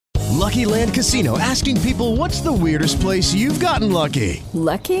Lucky Land Casino, asking people, what's the weirdest place you've gotten lucky?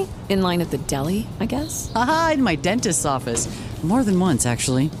 Lucky? In line at the deli, I guess? Aha, in my dentist's office. More than once,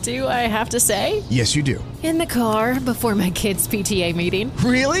 actually. Do I have to say? Yes, you do. In the car before my kids' PTA meeting.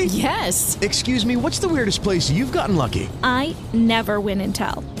 Really? Yes. Excuse me, what's the weirdest place you've gotten lucky? I never win and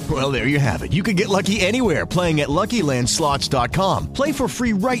tell. Well, there you have it. You can get lucky anywhere, playing at LuckyLandSlots.com. Play for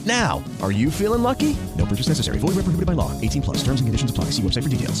free right now. Are you feeling lucky? No purchase necessary. Void where prohibited by law. 18 plus. Terms and conditions apply. See website for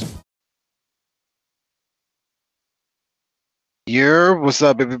details. What's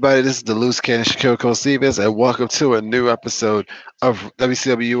up, everybody? This is the Loose Cannon Shakiro Stevens, and welcome to a new episode of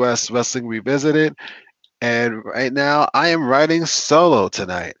WCWUS Wrestling Revisited. And right now, I am riding solo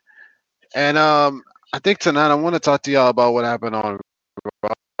tonight. And I think tonight I want to talk to y'all about what happened on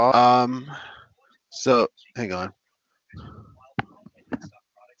Raw. So hang on.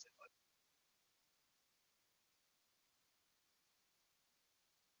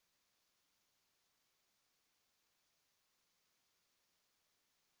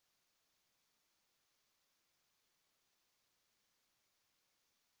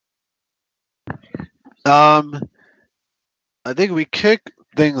 I think we kick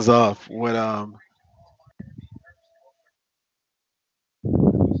things off with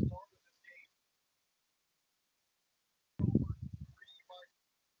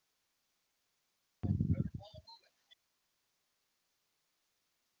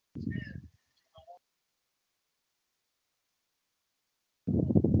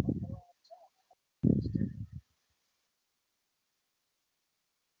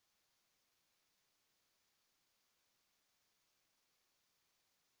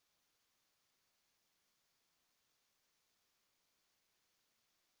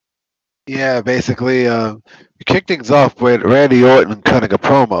basically we kick things off with Randy Orton cutting a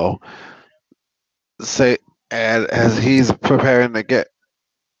promo. Say, and as he's preparing to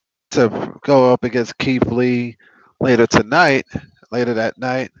go up against Keith Lee later that night.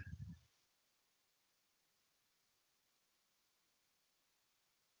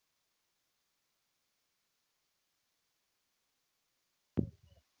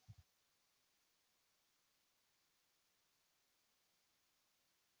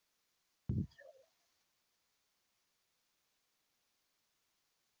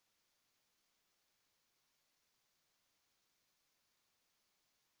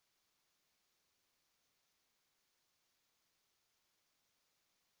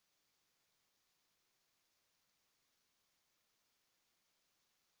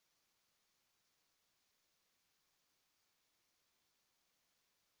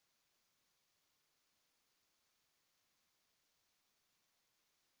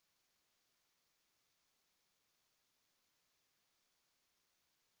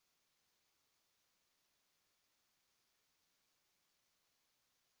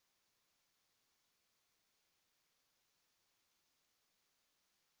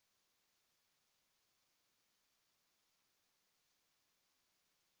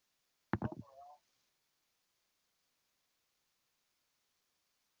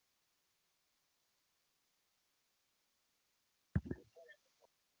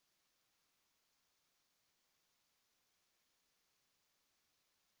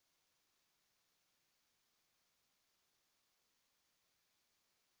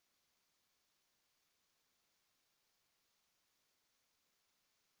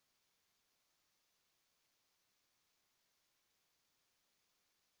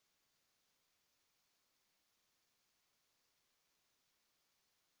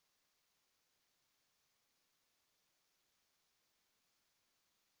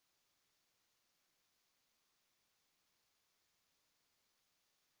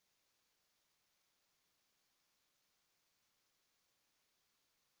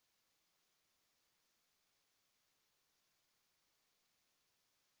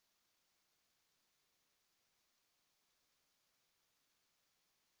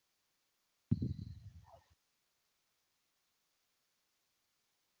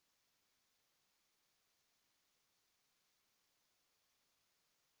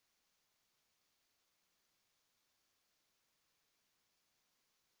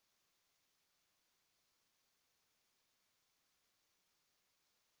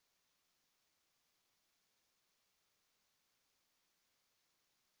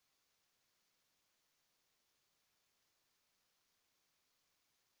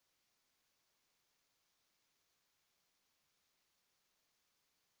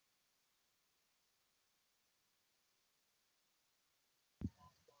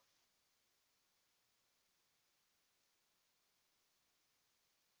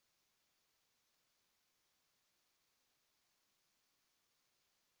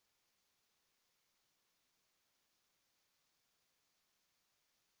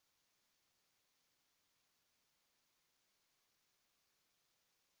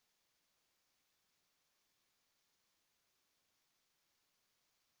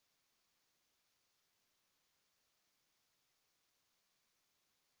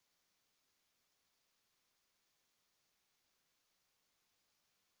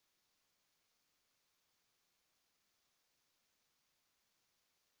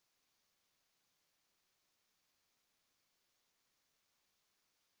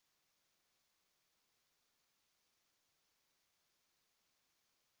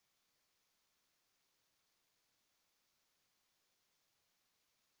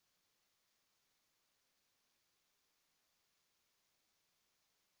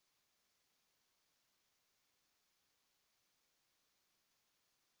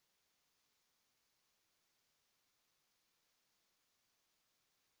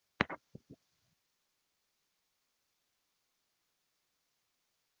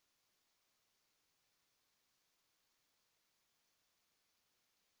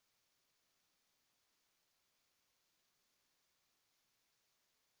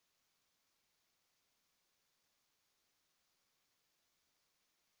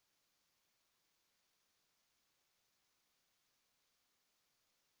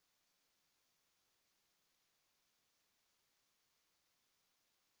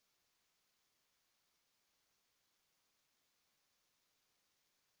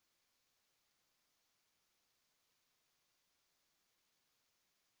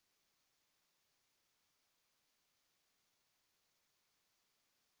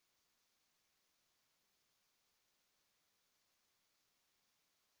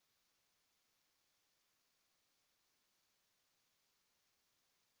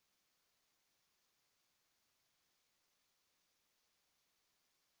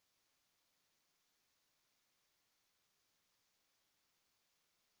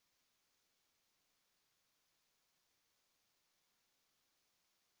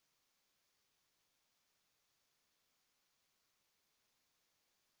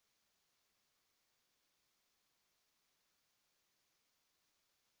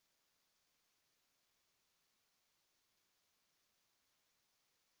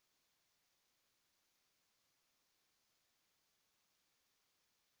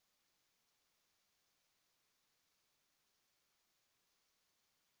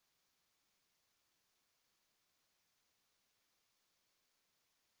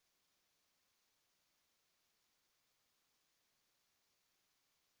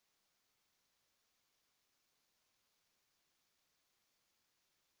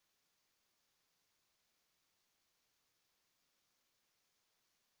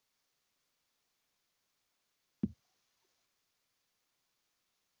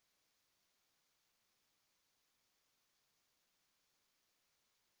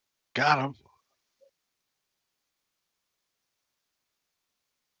 Got him.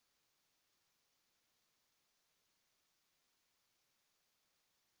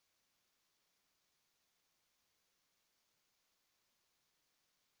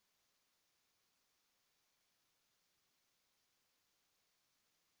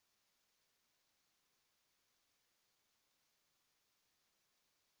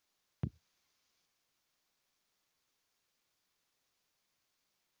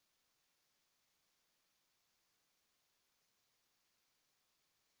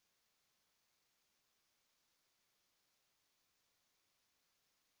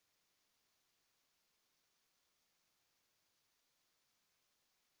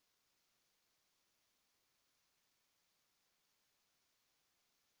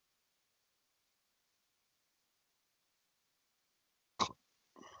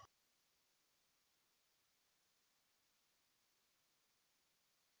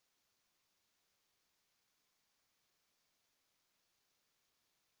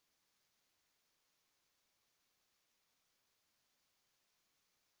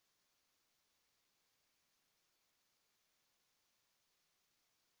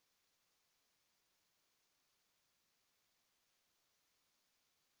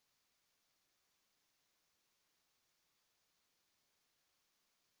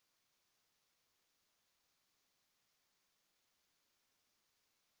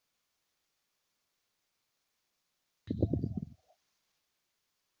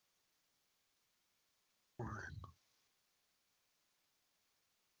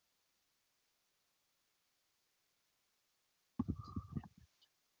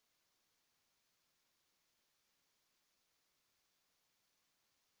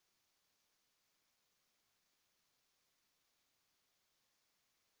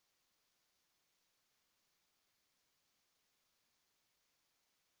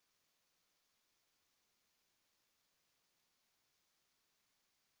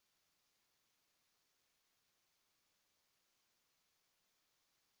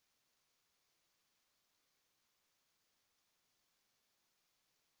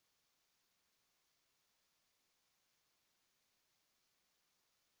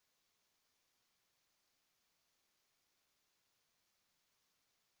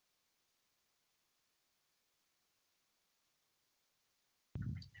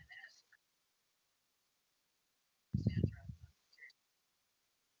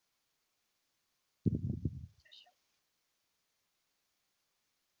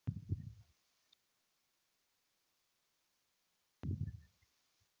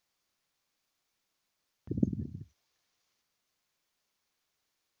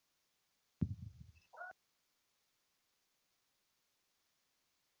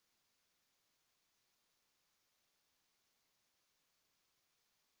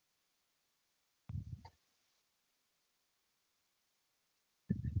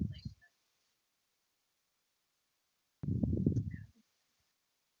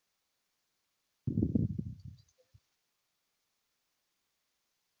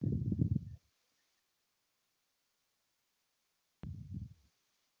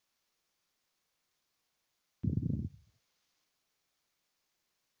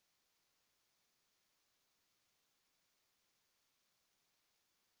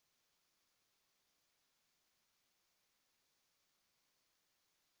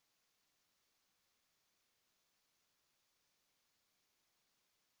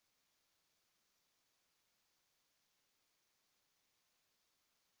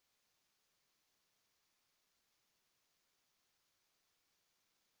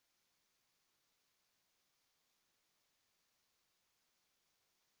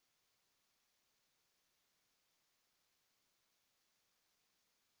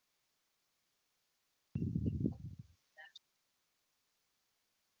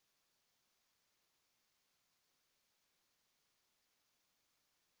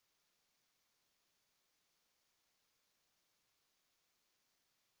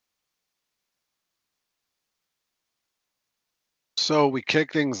 So we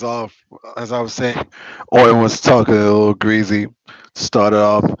kick things off, as I was saying. Orton was talking a little greasy, started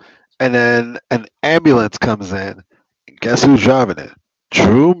off, and then an ambulance comes in. Guess who's driving it?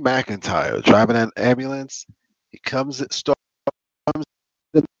 Drew McIntyre driving an ambulance. He comes, storms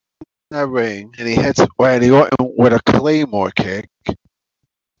in that ring, and he hits Randy Orton with a Claymore kick.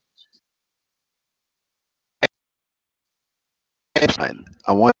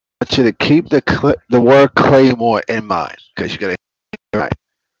 I want you to keep the word Claymore in mind because you got to hear it right.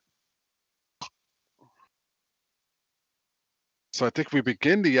 So I think we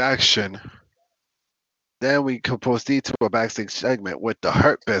begin the action Then we could proceed to a backstage segment with the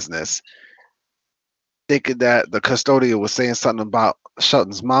Hurt Business, thinking that the custodian was saying something about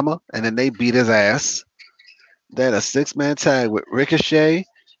Shelton's mama, and then they beat his ass. Then a six-man tag with Ricochet,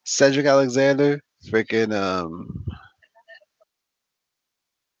 Cedric Alexander, freaking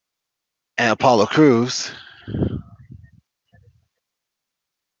and Apollo Cruz,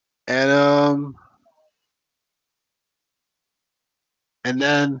 and and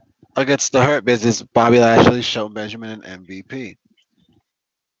then against the Hurt Business, Bobby Lashley, Shelton Benjamin, and MVP.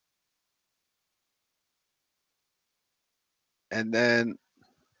 And then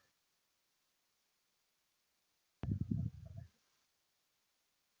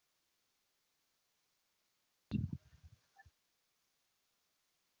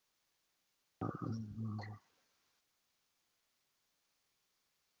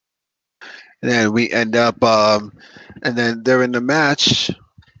we end up, and then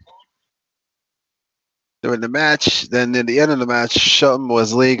then in the end of the match, Shelton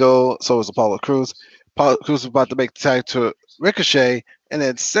was legal, so was Apollo Cruz. Apollo Cruz was about to make the tag to Ricochet, and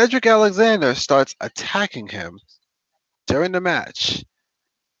then Cedric Alexander starts attacking him during the match.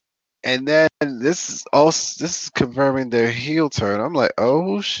 And then this is confirming their heel turn. I'm like,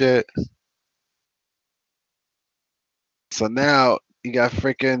 oh shit. So now you got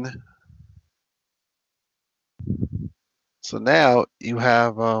freaking so now you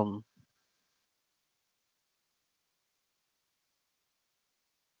have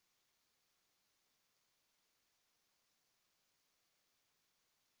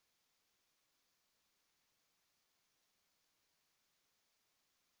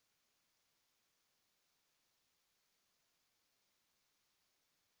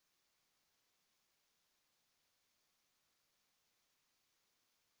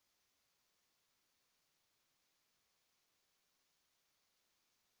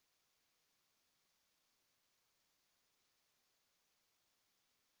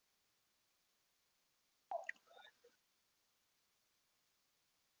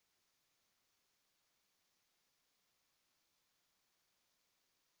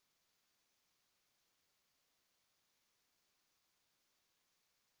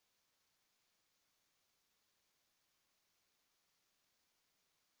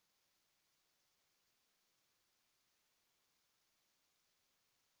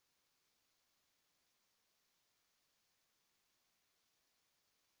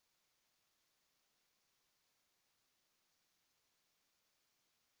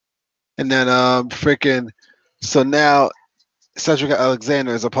and then freaking so now Cedric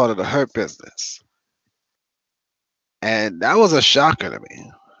Alexander is a part of the Hurt Business. And that was a shocker to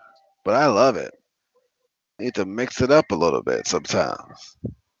me. But I love it. Need to mix it up a little bit sometimes.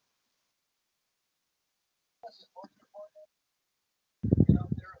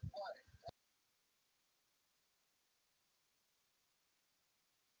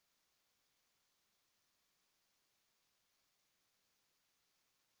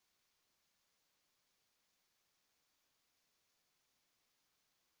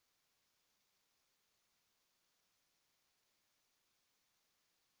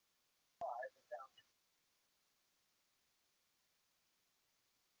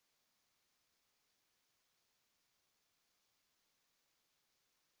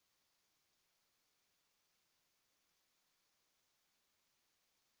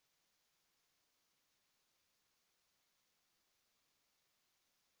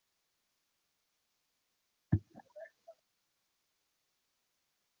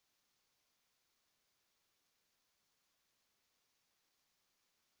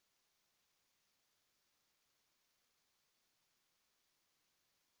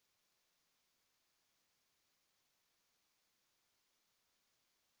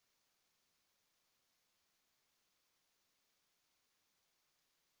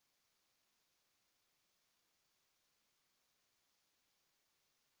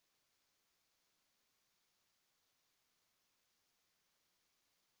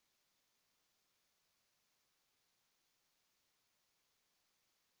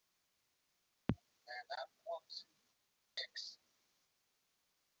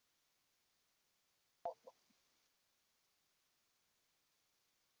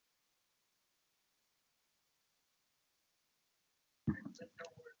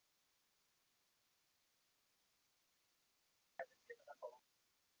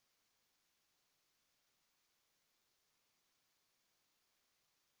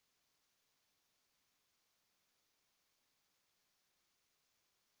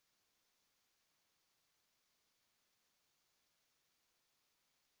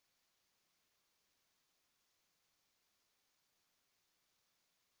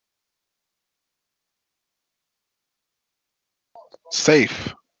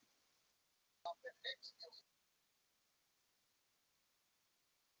 Safe.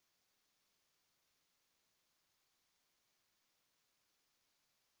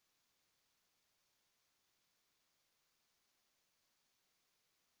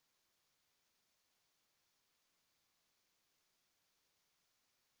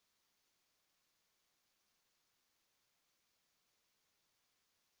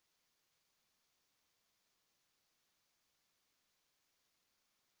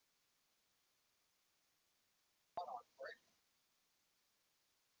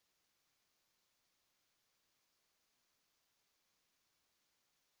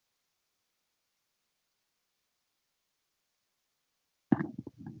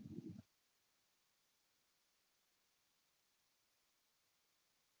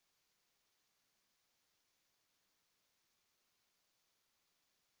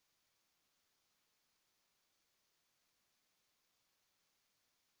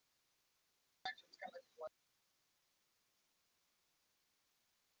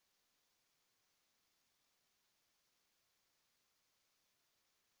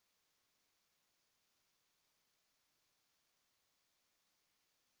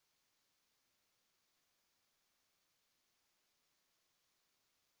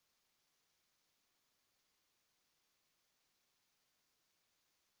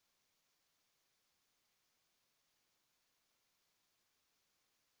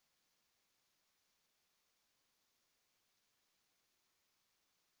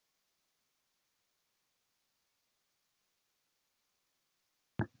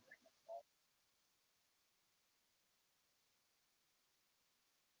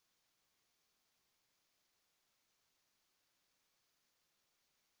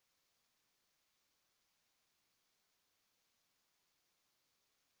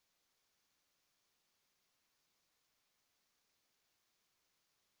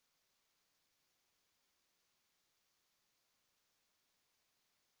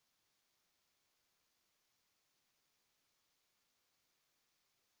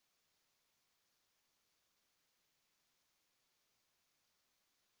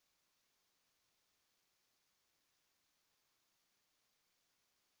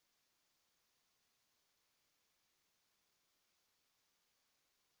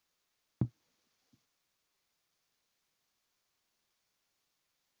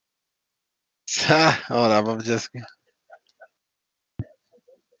 Hold up, I'm just.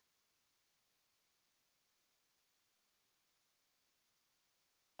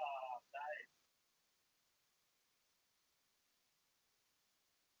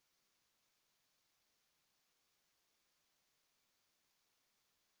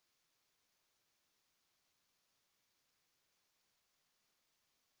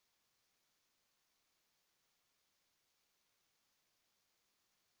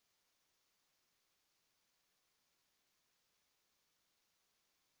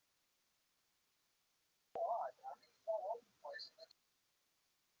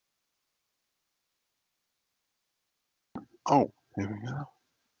 Oh, here we go.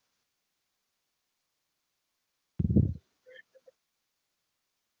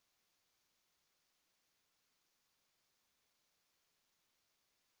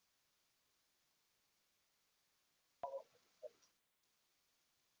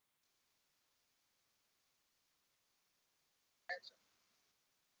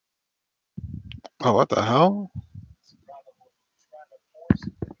 Oh, what the hell?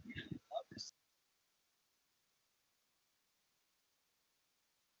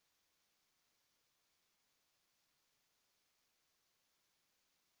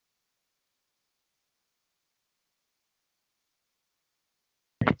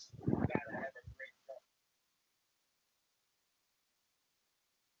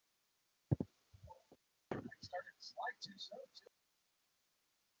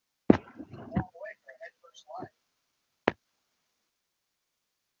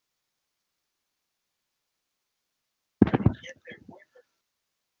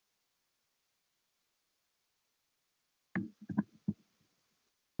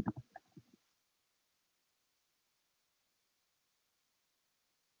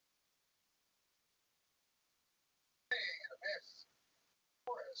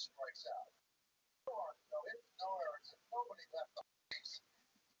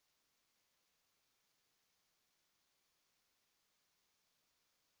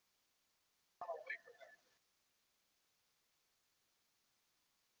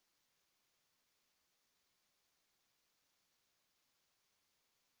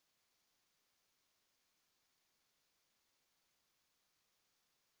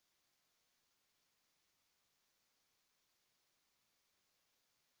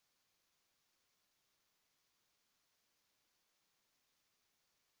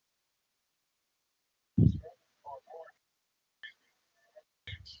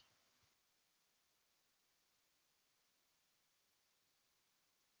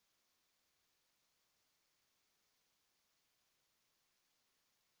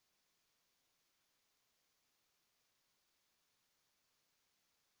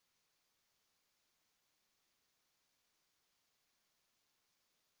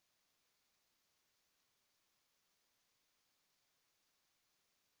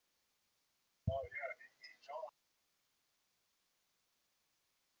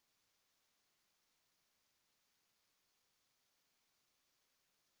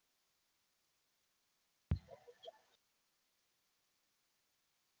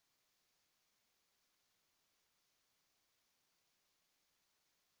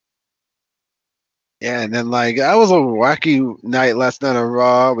 Yeah, and then like that was a wacky night last night on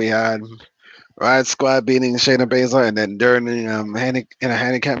Raw. We had Riot Squad beating Shayna Baszler, and then during the in a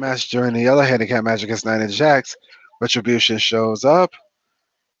handicap match during the other handicap match against Nine Inch Jax, Retribution shows up.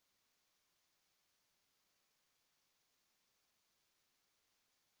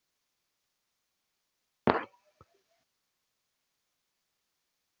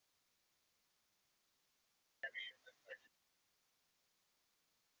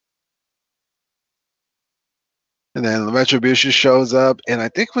 And then Retribution shows up, and I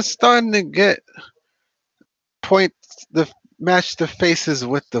think we're starting to get point the match the faces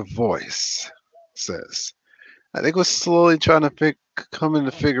with the voice. Says I think we're slowly trying to coming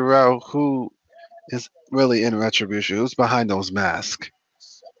to figure out who is really in Retribution, who's behind those masks.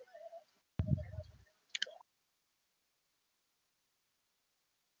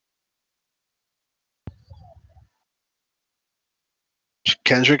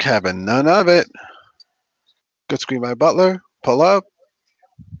 Kendrick having none of it. Good screen by Butler. Pull up.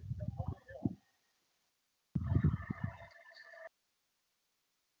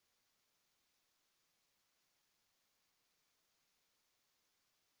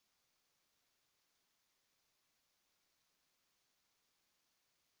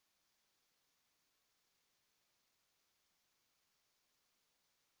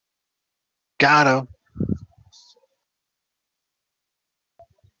 Got him.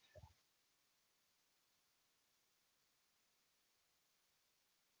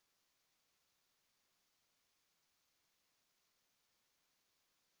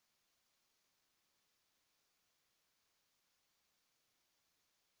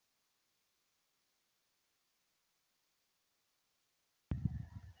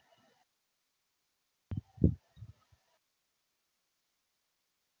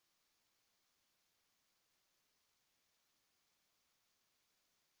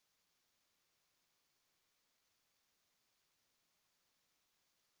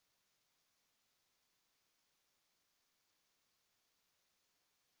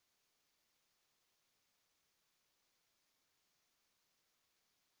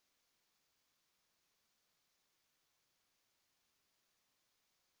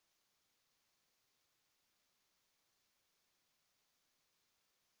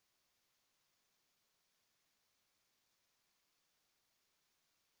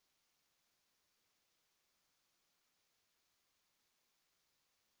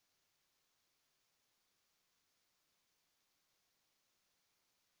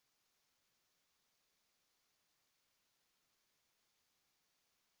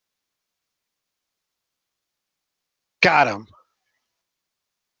 Got him.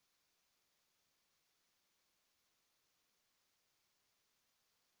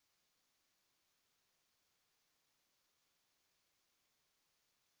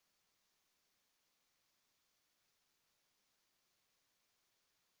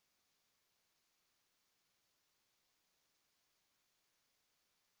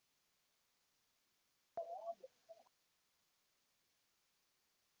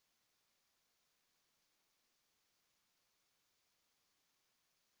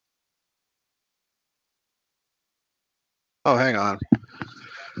 Oh, hang on.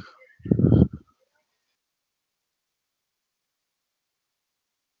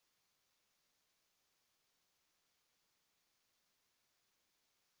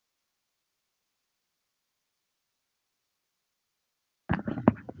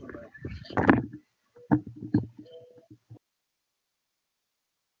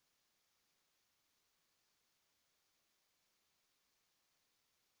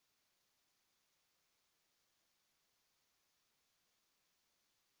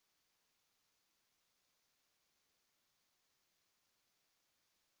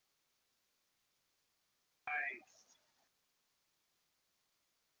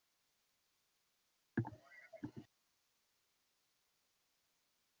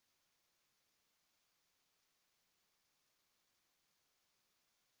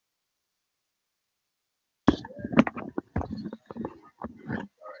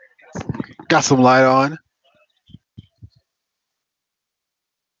 Got some light on.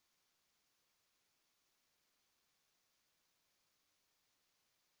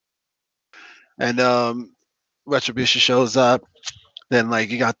 And Retribution shows up. Then like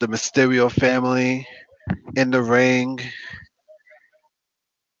you got the Mysterio family in the ring.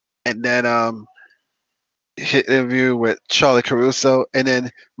 And then hit interview with Charlie Caruso. And then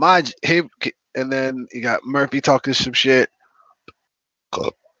and then you got Murphy talking some shit.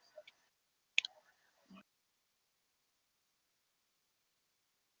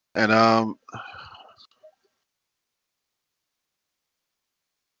 And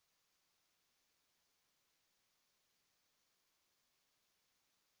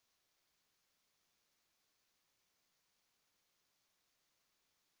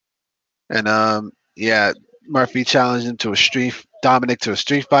And yeah, Murphy challenged him to a Dominic to a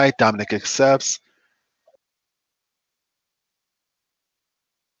street fight. Dominic accepts.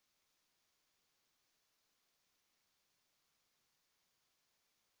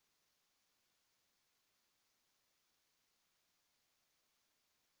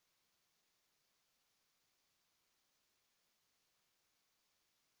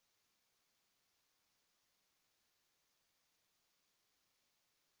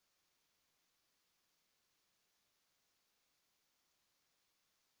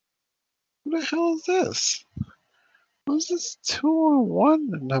 What the hell is this? Who's this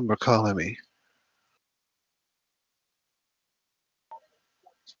 201 number calling me?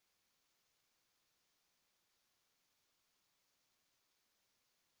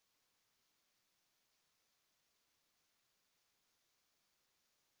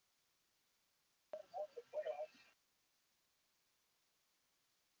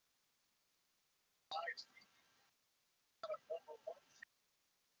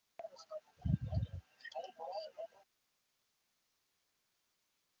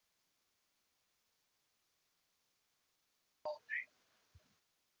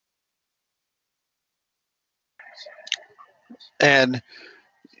 And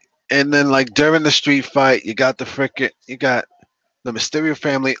then like during the street fight, you got the Mysterio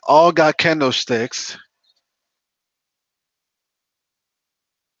family all got kendo sticks.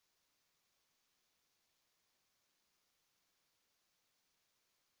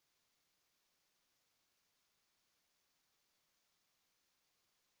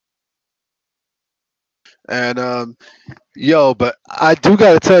 And yo, but I do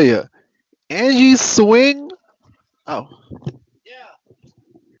gotta tell you, Angie's swing. Oh,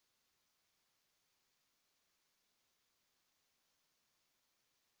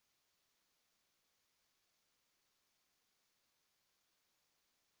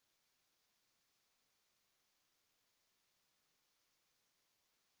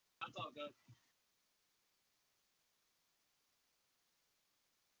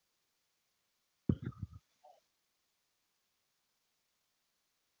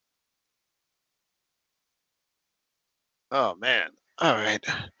 oh man. All right.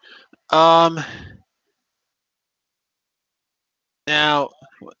 Um. Now,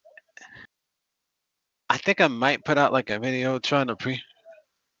 I think I might put out like a video trying to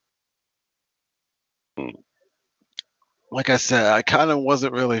Like I said, I kind of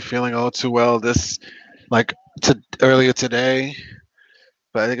wasn't really feeling all too well this, like, earlier today.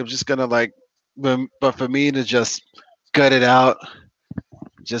 But I think I'm just gonna like, but for me to just gut it out,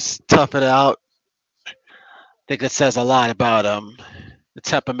 just tough it out. I think it says a lot about the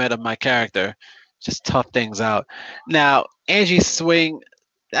temperament of my character. Just tough things out. Now, Angie's swing,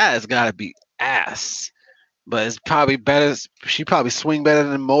 that has got to be ass. But it's probably better. She probably swing better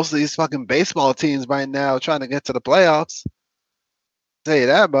than most of these fucking baseball teams right now trying to get to the playoffs. Tell you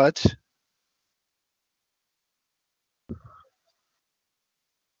that much.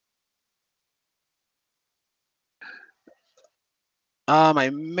 I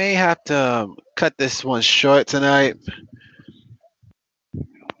may have to cut this one short tonight.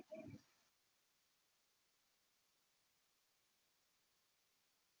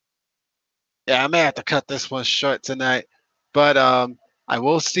 Yeah, I may have to cut this one short tonight. But I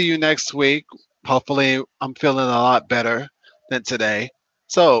will see you next week. Hopefully, I'm feeling a lot better than today.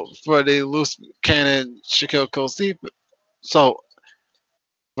 So for the loose cannon Shaquille Steve. So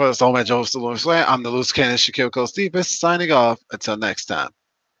for the Soul Man Joe Slam, I'm the loose cannon Shaquille Steve signing off. Until next time.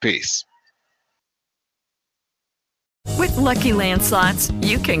 Peace. With Lucky Land Slots,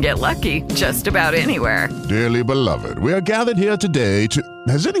 you can get lucky just about anywhere. Dearly beloved, we are gathered here today to...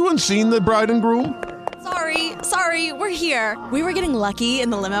 Has anyone seen the bride and groom? Sorry, we're here. We were getting lucky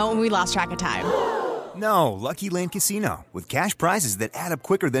in the limo and we lost track of time. No, Lucky Land Casino, with cash prizes that add up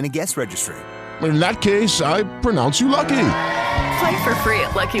quicker than a guest registry. In that case, I pronounce you lucky. Play for free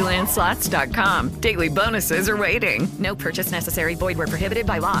at LuckyLandSlots.com. Daily bonuses are waiting. No purchase necessary. Void where prohibited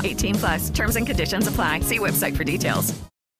by law. 18+. Terms and conditions apply. See website for details.